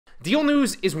Deal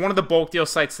News is one of the bulk deal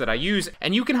sites that I use,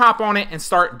 and you can hop on it and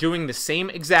start doing the same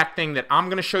exact thing that I'm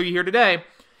going to show you here today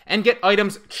and get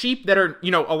items cheap that are,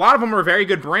 a lot of them are very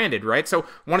good branded, right? So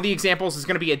one of the examples is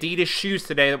going to be Adidas shoes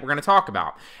today that we're going to talk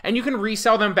about. And you can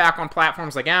resell them back on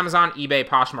platforms like Amazon, eBay,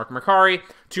 Poshmark, Mercari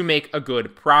to make a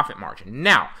good profit margin.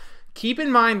 Now, keep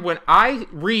in mind when I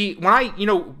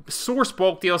source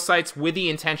bulk deal sites with the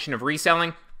intention of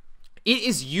reselling, it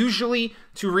is usually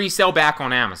to resell back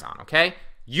on Amazon, okay?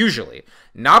 Usually.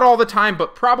 Not all the time,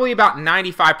 but probably about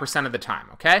 95% of the time,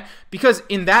 okay? Because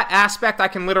in that aspect, I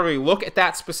can literally look at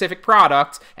that specific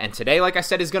product, and today, like I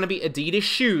said, is going to be Adidas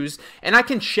shoes, and I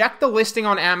can check the listing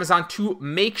on Amazon to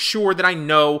make sure that I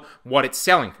know what it's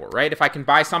selling for, right? If I can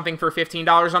buy something for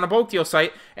 $15 on a bulk deal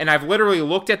site, and I've literally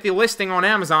looked at the listing on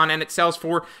Amazon, and it sells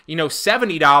for,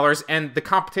 $70, and the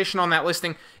competition on that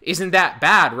listing isn't that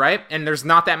bad, right? And there's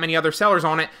not that many other sellers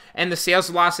on it, and the sales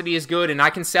velocity is good, and I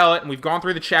can sell it, and we've gone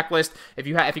through the checklist. If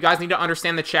you guys need to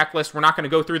understand the checklist, we're not going to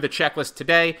go through the checklist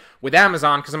today with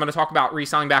Amazon because I'm going to talk about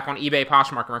reselling back on eBay,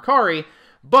 Poshmark, and Mercari.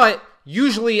 But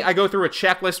usually I go through a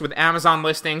checklist with Amazon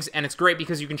listings, and it's great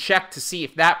because you can check to see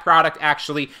if that product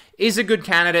actually is a good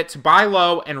candidate to buy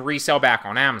low and resell back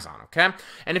on Amazon, okay?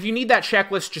 And if you need that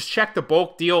checklist, just check the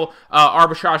bulk deal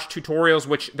arbitrage tutorials,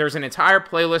 which there's an entire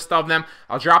playlist of them.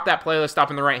 I'll drop that playlist up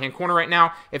in the right-hand corner right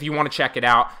now if you want to check it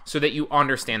out so that you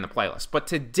understand the playlist. But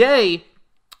today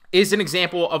is an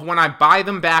example of when I buy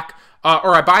them back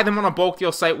or I buy them on a bulk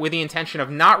deal site with the intention of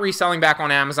not reselling back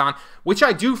on Amazon, which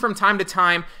I do from time to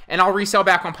time, and I'll resell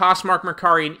back on Poshmark,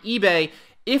 Mercari, and eBay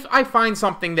if I find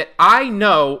something that I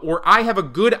know or I have a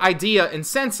good idea and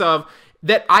sense of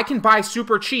that I can buy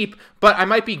super cheap, but I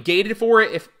might be gated for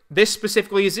it if this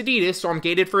specifically is Adidas, so I'm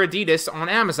gated for Adidas on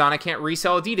Amazon. I can't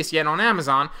resell Adidas yet on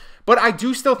Amazon, but I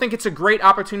do still think it's a great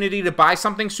opportunity to buy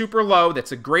something super low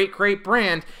that's a great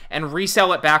brand and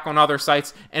resell it back on other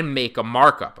sites and make a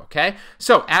markup, okay?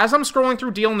 So as I'm scrolling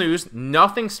through Deal News,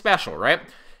 nothing special, right?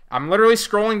 I'm literally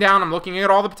scrolling down. I'm looking at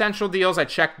all the potential deals. I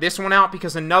checked this one out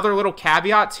because another little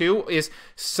caveat too is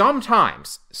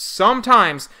sometimes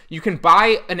you can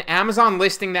buy an Amazon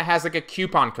listing that has like a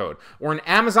coupon code or an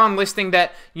Amazon listing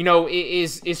that,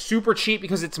 is super cheap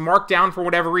because it's marked down for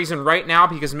whatever reason right now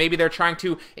because maybe they're trying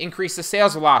to increase the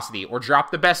sales velocity or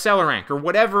drop the bestseller rank or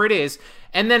whatever it is,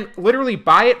 and then literally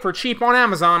buy it for cheap on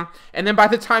Amazon, and then by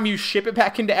the time you ship it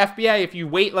back into FBA, if you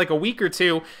wait like a week or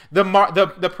two,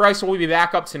 the price will be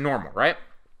back up to normal, right?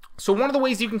 So one of the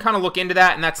ways you can kind of look into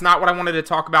that, and that's not what I wanted to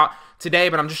talk about today,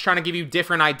 but I'm just trying to give you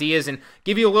different ideas and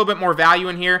give you a little bit more value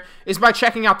in here, is by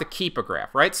checking out the Keepa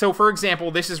graph, right? So for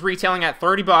example, this is retailing at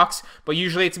 $30, but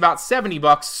usually it's about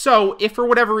 $70. So if for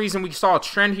whatever reason we saw a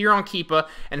trend here on Keepa,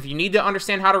 and if you need to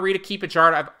understand how to read a Keepa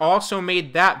chart, I've also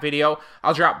made that video.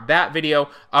 I'll drop that video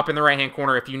up in the right-hand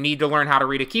corner if you need to learn how to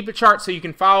read a Keepa chart so you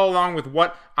can follow along with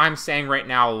what I'm saying right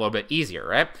now a little bit easier,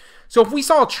 right? So if we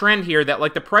saw a trend here that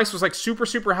like the price was like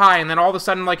super high and then all of a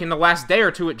sudden like in the last day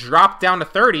or two it dropped down to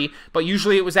 30, but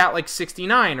usually it was at like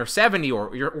 69 or 70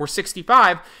 or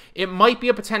 65, it might be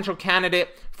a potential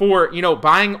candidate for,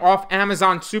 buying off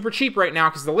Amazon super cheap right now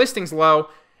because the listing's low,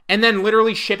 and then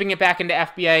literally shipping it back into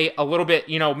FBA a little bit,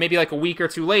 maybe like a week or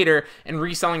two later and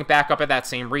reselling it back up at that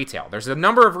same retail. There's a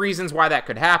number of reasons why that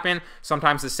could happen.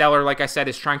 Sometimes the seller, like I said,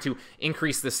 is trying to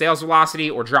increase the sales velocity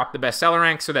or drop the bestseller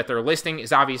rank so that their listing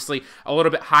is obviously a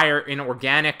little bit higher in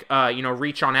organic,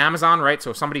 reach on Amazon, right? So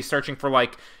if somebody's searching for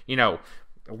like,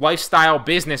 lifestyle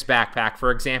business backpack, for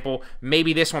example,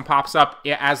 maybe this one pops up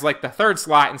as like the 3rd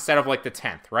slot instead of like the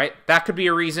 10th, right? That could be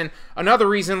a reason. Another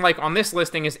reason, like on this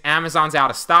listing, is Amazon's out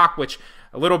of stock, which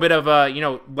a little bit of a,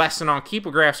 lesson on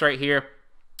Keepa graphs right here.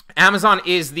 Amazon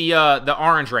is the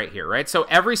orange right here, right? So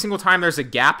every single time there's a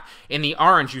gap in the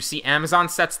orange, you see Amazon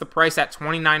sets the price at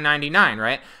 $29.99,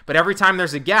 right? But every time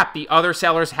there's a gap, the other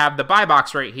sellers have the buy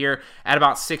box right here at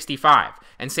about 65.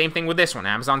 And same thing with this one.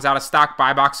 Amazon's out of stock,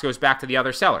 buy box goes back to the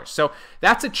other sellers. So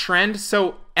that's a trend.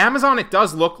 So Amazon, it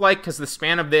does look like, because the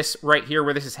span of this right here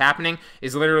where this is happening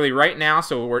is literally right now.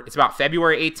 So it's about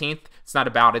February 18th. It's not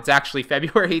about, it's actually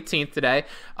February 18th today.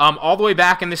 All the way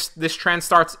back, and this trend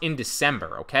starts in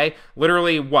December, okay?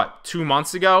 Literally, what, 2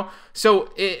 months ago? So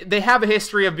they have a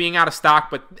history of being out of stock,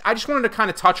 but I just wanted to kind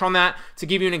of touch on that to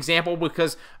give you an example,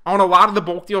 because on a lot of the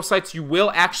bulk deal sites, you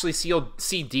will actually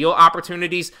see deal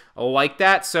opportunities like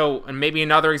that. So, and maybe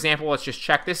another example, let's just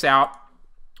check this out.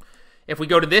 If we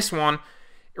go to this one,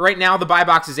 right now the buy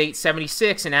box is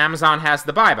 $8.76 and Amazon has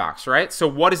the buy box, right? So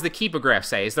what does the Keepa graph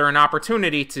say? Is there an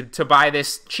opportunity to buy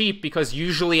this cheap because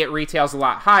usually it retails a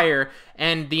lot higher?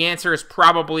 And the answer is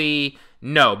probably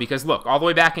No, because look, all the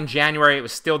way back in January, it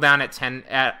was still down at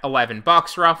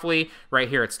 $11 roughly. Right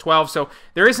here, it's 12. So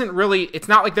there isn't really, it's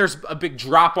not like there's a big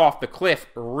drop off the cliff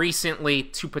recently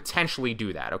to potentially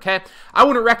do that, okay? I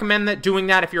wouldn't recommend doing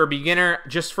that if you're a beginner.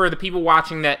 Just for the people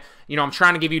watching that, you know, I'm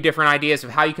trying to give you different ideas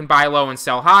of how you can buy low and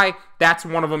sell high. That's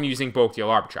one of them, using bulk deal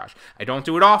arbitrage. I don't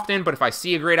do it often, but if I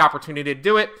see a great opportunity to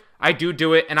do it, I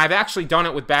do it, and I've actually done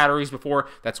it with batteries before.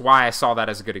 That's why I saw that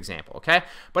as a good example, okay?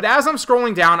 But as I'm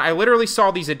scrolling down, I literally saw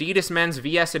these Adidas men's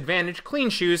VS Advantage clean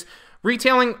shoes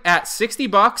retailing at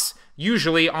 $60,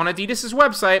 usually on Adidas's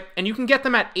website, and you can get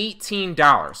them at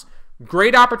 $18.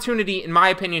 Great opportunity, in my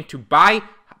opinion, to buy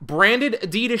branded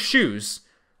Adidas shoes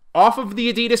off of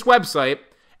the Adidas website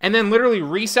and then literally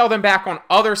resell them back on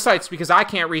other sites, because I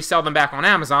can't resell them back on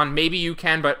Amazon. Maybe you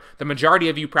can, but the majority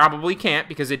of you probably can't,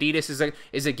 because Adidas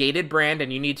is a gated brand,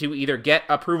 and you need to either get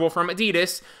approval from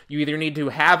Adidas, you either need to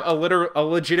have a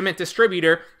legitimate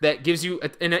distributor that gives you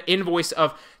an invoice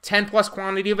of 10 plus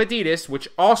quantity of Adidas, which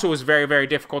also is very, very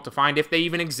difficult to find if they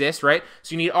even exist, right?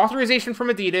 So you need authorization from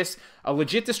Adidas, a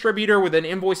legit distributor with an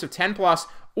invoice of 10 plus,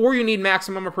 or you need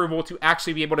maximum approval to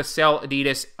actually be able to sell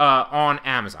Adidas on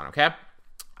Amazon, okay?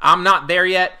 I'm not there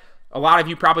yet. A lot of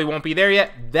you probably won't be there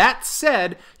yet. That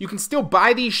said, you can still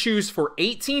buy these shoes for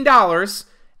 $18,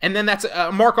 and then that's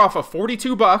a mark off of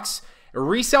 $42,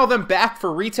 resell them back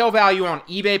for retail value on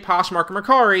eBay, Poshmark, and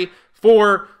Mercari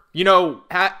for, you know,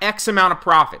 X amount of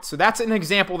profit. So that's an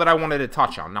example that I wanted to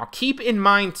touch on. Now, keep in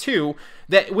mind, too,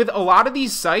 that with a lot of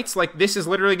these sites, like this is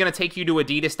literally going to take you to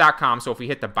adidas.com. So if we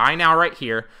hit the buy now right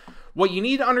here, what you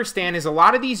need to understand is a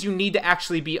lot of these you need to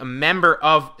actually be a member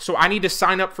of. So I need to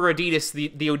sign up for Adidas, the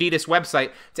Adidas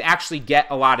website, to actually get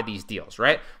a lot of these deals,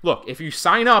 right? Look, if you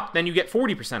sign up, then you get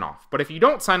 40% off. But if you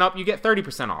don't sign up, you get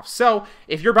 30% off. So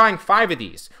if you're buying 5 of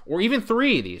these, or even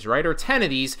 3 of these, right, or 10 of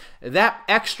these, that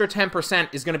extra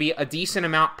 10% is going to be a decent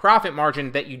amount profit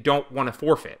margin that you don't want to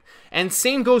forfeit. And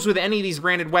same goes with any of these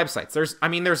branded websites. There's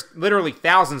literally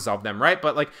thousands of them, right?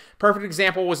 But like, perfect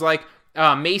example was like,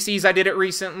 Macy's, I did it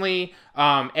recently.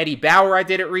 Eddie Bauer, I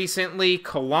did it recently.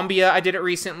 Columbia, I did it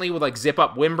recently with like zip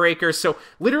up windbreakers. So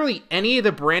literally any of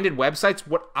the branded websites,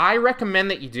 what I recommend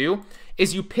that you do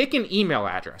is you pick an email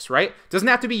address, right? Doesn't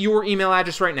have to be your email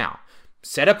address right now.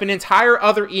 Set up an entire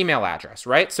other email address,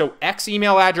 right? So X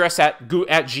email address at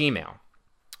Gmail.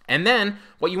 And then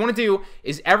what you want to do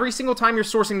is every single time you're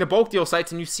sourcing the bulk deal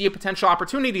sites and you see a potential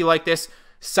opportunity like this,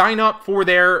 sign up for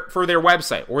their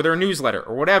website or their newsletter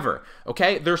or whatever,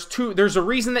 okay? There's a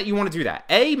reason that you want to do that.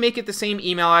 A, make it the same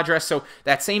email address, so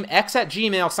that same X at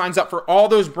Gmail signs up for all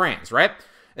those brands, right?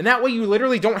 And that way you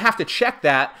literally don't have to check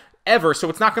that ever,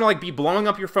 so it's not going to like be blowing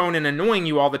up your phone and annoying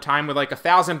you all the time with like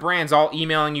 1,000 brands all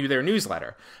emailing you their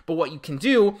newsletter. But what you can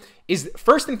do is,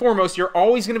 first and foremost, you're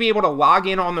always going to be able to log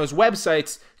in on those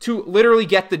websites to literally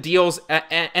get the deals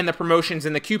and the promotions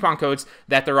and the coupon codes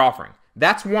that they're offering.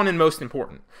 That's one and most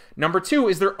important. Number 2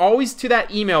 is they're always to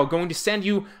that email going to send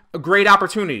you great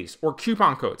opportunities or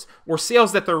coupon codes or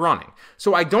sales that they're running.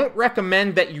 So I don't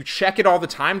recommend that you check it all the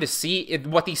time to see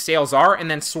what these sales are and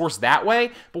then source that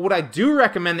way. But what I do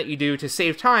recommend that you do to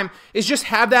save time is just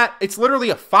have that, it's literally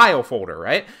a file folder,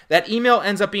 right? That email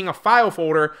ends up being a file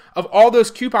folder of all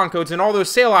those coupon codes and all those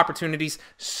sale opportunities,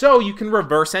 so you can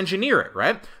reverse engineer it,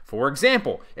 right? For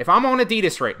example, if I'm on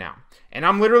Adidas right now, and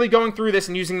I'm literally going through this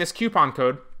and using this coupon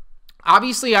code,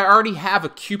 obviously I already have a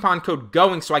coupon code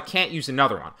going, so I can't use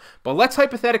another one. But let's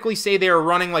hypothetically say they are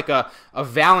running like a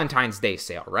Valentine's Day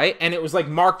sale, right? And it was like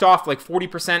marked off like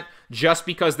 40% just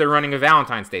because they're running a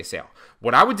Valentine's Day sale.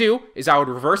 What I would do is I would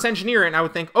reverse engineer it, and I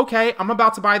would think, okay, I'm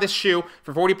about to buy this shoe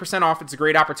for 40% off. It's a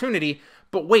great opportunity.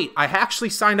 But wait, I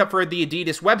actually signed up for the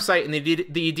Adidas website and the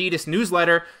Adidas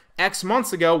newsletter X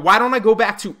months ago. Why don't I go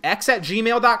back to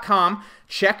x@gmail.com,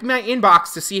 check my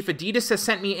inbox to see if Adidas has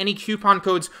sent me any coupon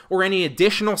codes or any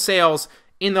additional sales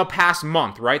in the past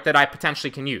month, right, that I potentially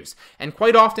can use. And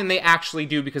quite often they actually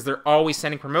do, because they're always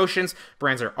sending promotions.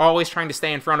 Brands are always trying to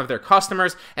stay in front of their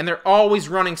customers, and they're always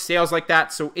running sales like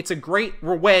that. So it's a great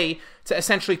way to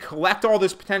essentially collect all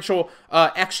those potential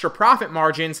extra profit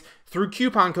margins through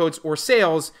coupon codes or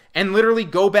sales, and literally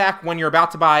go back when you're about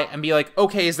to buy and be like,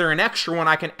 okay, is there an extra one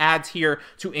I can add here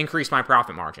to increase my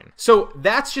profit margin? So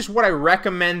that's just what I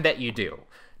recommend that you do.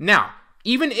 Now,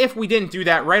 even if we didn't do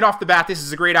that right off the bat, this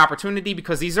is a great opportunity,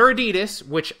 because these are Adidas,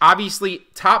 which obviously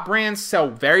top brands sell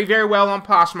very, very well on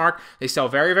Poshmark. They sell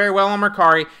very, very well on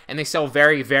Mercari, and they sell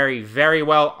very, very, very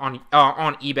well on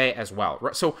eBay as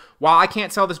well. So while I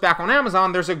can't sell this back on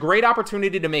Amazon, there's a great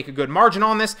opportunity to make a good margin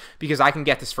on this, because I can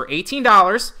get this for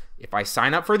 $18 if I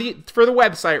sign up for the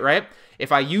website, right?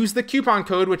 If I use the coupon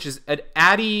code, which is an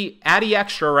Addy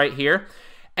Extra right here,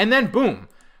 And then boom,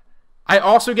 I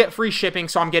also get free shipping,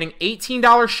 so I'm getting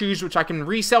 $18 shoes, which I can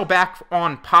resell back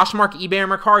on Poshmark, eBay,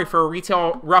 and Mercari for a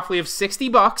retail roughly of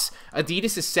 $60.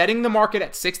 Adidas is setting the market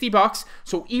at $60,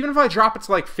 so even if I drop it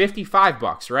to like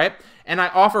 $55, right, and I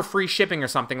offer free shipping or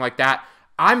something like that,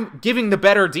 I'm giving the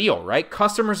better deal, right?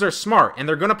 Customers are smart, and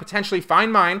they're going to potentially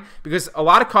find mine because a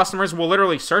lot of customers will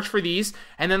literally search for these,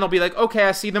 and then they'll be like, okay,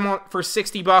 I see them for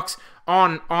 $60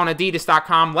 on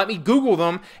Adidas.com. Let me Google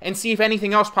them and see if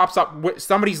anything else pops up.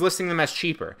 Somebody's listing them as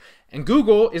cheaper. And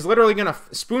Google is literally going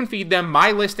to spoon feed them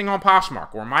my listing on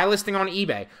Poshmark or my listing on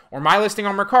eBay or my listing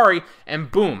on Mercari,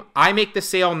 and boom, I make the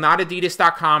sale, not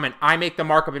Adidas.com, and I make the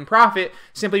markup in profit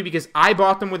simply because I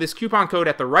bought them with this coupon code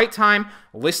at the right time,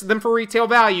 listed them for retail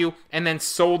value, and then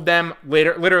sold them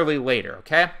later, literally later,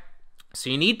 okay? So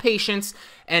you need patience,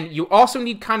 and you also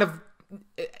need kind of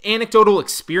anecdotal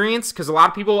experience, because a lot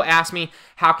of people will ask me,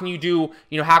 how can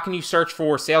you search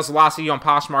for sales velocity on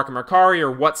Poshmark and Mercari,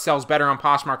 or what sells better on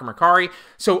Poshmark and Mercari?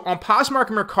 So on Poshmark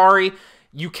and Mercari,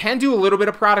 you can do a little bit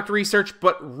of product research,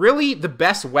 but really the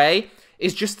best way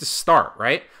is just to start,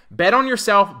 right? Bet on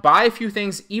yourself, buy a few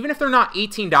things, even if they're not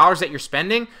 $18 that you're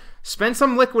spending. Spend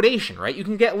some liquidation, right? You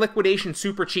can get liquidation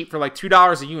super cheap for like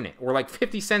 $2 a unit, or like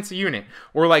 50 cents a unit,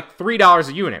 or like $3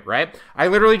 a unit, right? I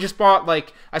literally just bought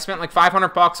I spent like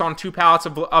 $500 on 2 pallets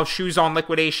of shoes on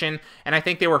liquidation, and I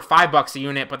think they were $5 a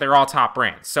unit, but they're all top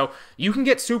brands. So you can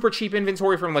get super cheap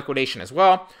inventory from liquidation as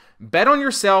well. Bet on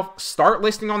yourself, start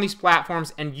listing on these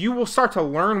platforms, and you will start to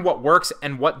learn what works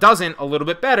and what doesn't a little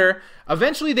bit better.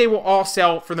 Eventually, they will all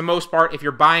sell for the most part if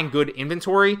you're buying good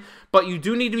inventory, but you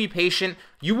do need to be patient.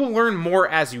 You will learn more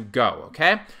as you go,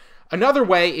 okay? Another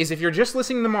way is if you're just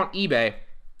listing them on eBay,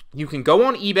 you can go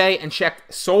on eBay and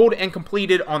check sold and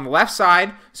completed on the left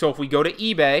side. So if we go to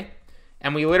eBay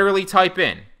and we literally type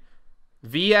in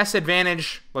VS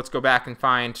Advantage, let's go back and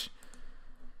find...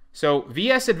 So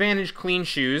VS Advantage clean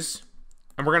shoes,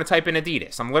 and we're going to type in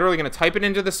Adidas. I'm literally going to type it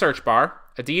into the search bar,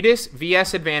 Adidas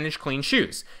VS Advantage clean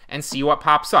shoes, and see what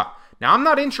pops up. Now, I'm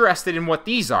not interested in what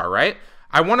these are, right?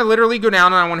 I want to literally go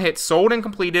down and I want to hit sold and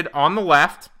completed on the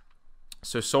left.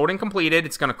 So sold and completed,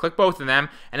 it's going to click both of them,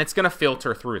 and it's going to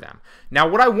filter through them. Now,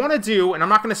 what I want to do, and I'm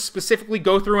not going to specifically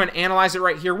go through and analyze it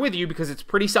right here with you because it's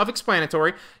pretty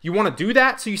self-explanatory. You want to do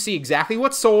that so you see exactly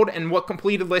what's sold and what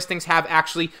completed listings have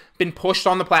actually been pushed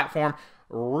on the platform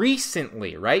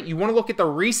recently, right? You want to look at the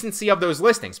recency of those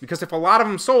listings, because if a lot of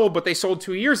them sold, but they sold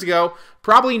 2 years ago,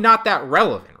 probably not that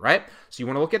relevant, right? So you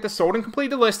want to look at the sold and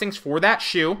completed listings for that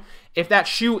shoe. If that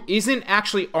shoe isn't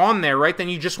actually on there, right, then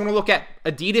you just want to look at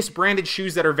Adidas branded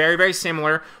shoes that are very, very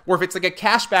similar. Or if it's like a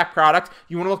cashback product,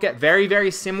 you want to look at very,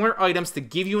 very similar items to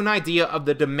give you an idea of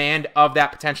the demand of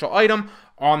that potential item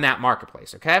on that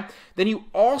marketplace, okay? Then you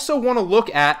also want to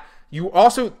look at,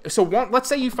 let's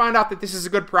say you find out that this is a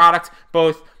good product,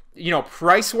 both,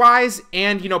 price-wise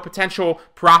and, potential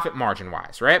profit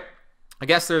margin-wise, right? I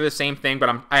guess they're the same thing,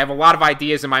 but I have a lot of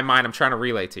ideas in my mind I'm trying to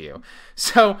relay to you.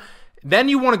 So then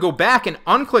you want to go back and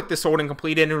unclick the sold and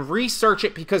completed and research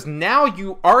it, because now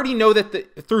you already know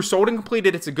that through sold and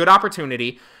completed, it's a good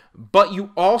opportunity, but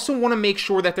you also want to make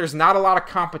sure that there's not a lot of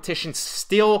competition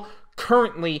still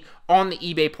currently on the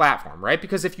eBay platform, right?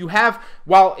 Because if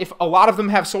a lot of them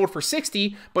have sold for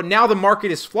 60, but now the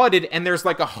market is flooded and there's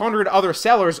like 100 other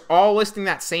sellers all listing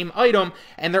that same item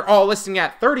and they're all listing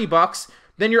at $30,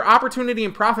 then your opportunity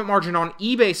and profit margin on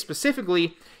eBay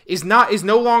specifically is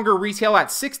no longer retail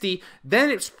at 60,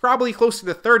 then it's probably closer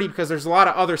to 30 because there's a lot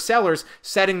of other sellers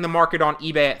setting the market on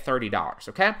eBay at $30,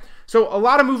 okay? So a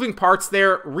lot of moving parts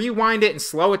there. Rewind it and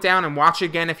slow it down and watch it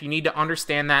again if you need to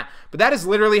understand that. But that is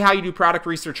literally how you do product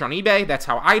research on eBay. That's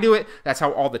how I do it. That's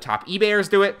how all the top eBayers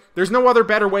do it. There's no other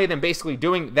better way than basically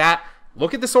doing that.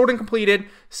 Look at the sold and completed,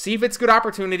 see if it's good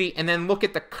opportunity, and then look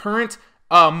at the current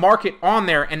market on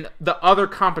there and the other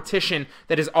competition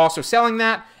that is also selling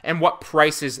that and what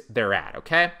prices they're at,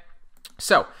 okay?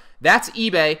 So that's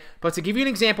eBay, but to give you an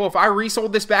example, if I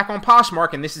resold this back on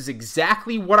Poshmark, and this is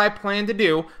exactly what I plan to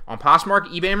do on Poshmark,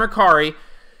 eBay, and Mercari,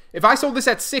 if I sold this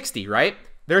at 60, right,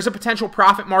 there's a potential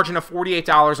profit margin of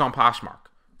 $48 on Poshmark.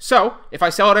 So if I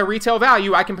sell it at retail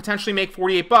value, I can potentially make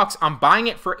 $48. I'm buying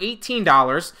it for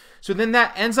 $18, so then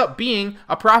that ends up being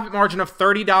a profit margin of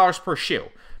 $30 per shoe.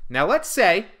 Now let's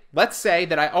say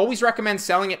that I always recommend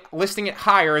selling it, listing it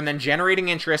higher, and then generating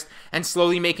interest and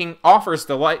slowly making offers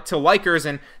to likers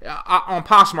and on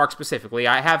Poshmark specifically.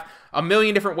 I have a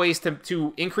million different ways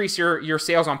to increase your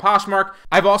sales on Poshmark.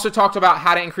 I've also talked about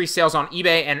how to increase sales on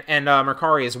eBay and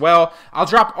Mercari as well. I'll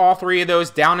drop all three of those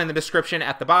down in the description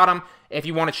at the bottom if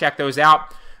you want to check those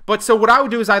out. But so what I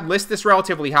would do is I'd list this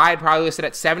relatively high. I'd probably list it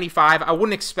at 75. I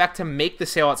wouldn't expect to make the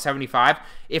sale at 75.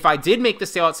 If I did make the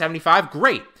sale at 75,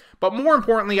 great. But more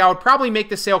importantly, I would probably make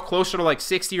the sale closer to like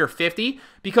 60 or 50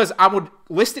 because I would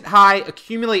list it high,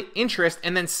 accumulate interest,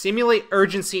 and then simulate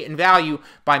urgency and value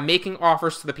by making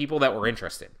offers to the people that were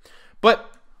interested.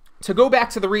 But to go back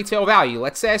to the retail value,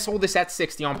 let's say I sold this at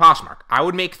 60 on Poshmark. I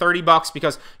would make 30 bucks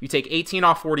because you take 18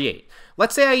 off 48.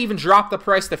 Let's say I even dropped the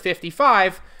price to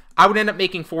 55. I would end up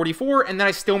making 44, and then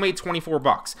I still made 24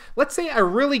 bucks. Let's say I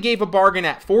really gave a bargain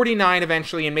at 49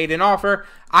 eventually and made an offer.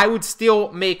 I would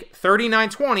still make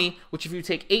 $39.20, which if you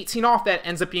take 18 off, that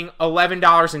ends up being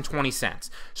 $11.20.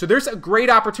 So there's a great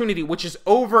opportunity, which is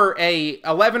over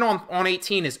 11 on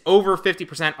 18 is over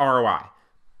 50% ROI.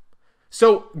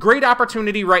 So great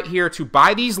opportunity right here to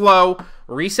buy these low,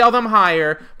 resell them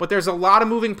higher, but there's a lot of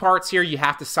moving parts here. You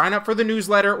have to sign up for the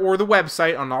newsletter or the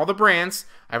website on all the brands.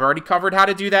 I've already covered how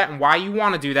to do that and why you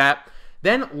want to do that.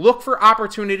 Then look for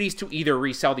opportunities to either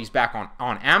resell these back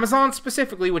on Amazon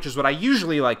specifically, which is what I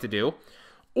usually like to do,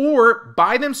 or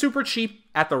buy them super cheap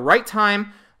at the right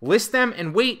time, list them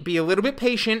and wait, be a little bit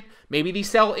patient. Maybe they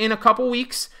sell in a couple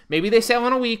weeks, maybe they sell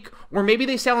in a week, or maybe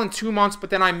they sell in 2 months, but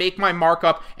then I make my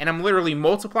markup and I'm literally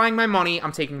multiplying my money.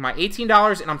 I'm taking my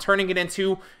 $18 and I'm turning it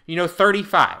into,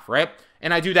 35, right?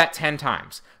 And I do that 10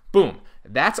 times. Boom.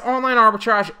 That's online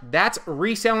arbitrage. That's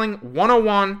reselling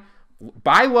 101.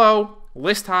 Buy low,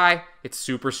 list high. It's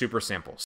super, super simple.